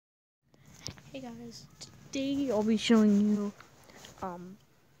Hey guys, today I'll be showing you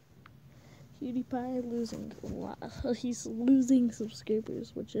Pewdiepie losing a lot. He's losing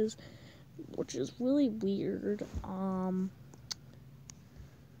subscribers, which is really weird.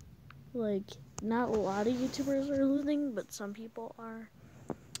 Like not a lot of YouTubers are losing, but some people are.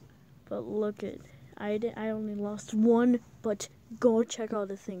 But look at I only lost one, but go check out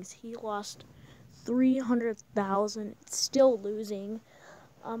the things. He lost 300,000. Still losing.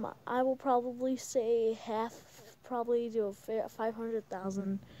 I will probably say probably do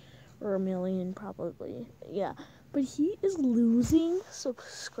 500,000 or 1,000,000 probably. Yeah, but he is losing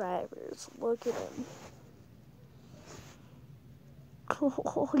subscribers. Look at him.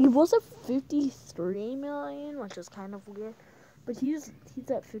 He was at 53 million, which is kind of weird, but he's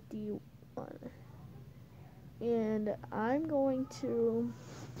at 51. And I'm going to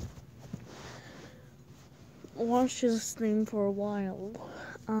watch his thing for a while.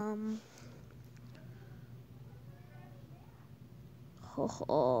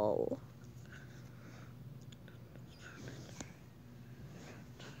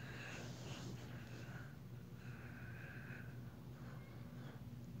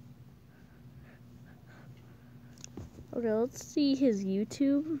 Okay, let's see his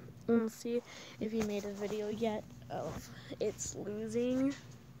YouTube. Let's see if he made a video yet of it's losing.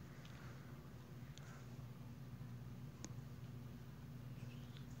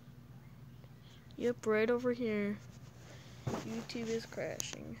 Yep, right over here. YouTube is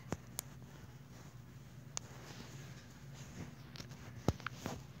crashing.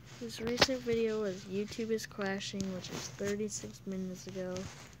 His recent video was YouTube is crashing, which is 36 minutes ago.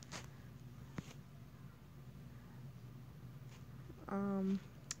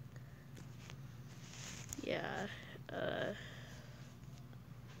 Yeah,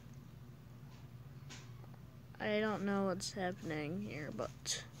 I don't know what's happening here,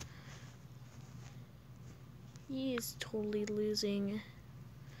 but he is totally losing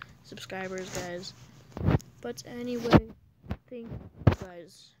subscribers, guys. But anyway, thank you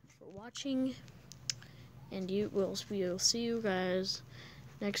guys for watching, and we'll see you guys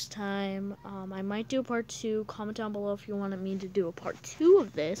next time. I might do a part 2. Comment down below if you wanted me to do a part 2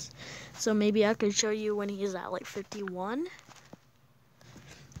 of this, so maybe I could show you when he's at like 51.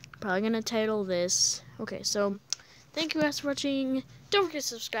 Probably gonna title this. Okay, so thank you guys for watching. Don't forget to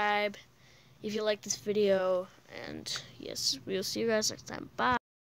subscribe if you like this video, and yes, we'll see you guys next time. Bye.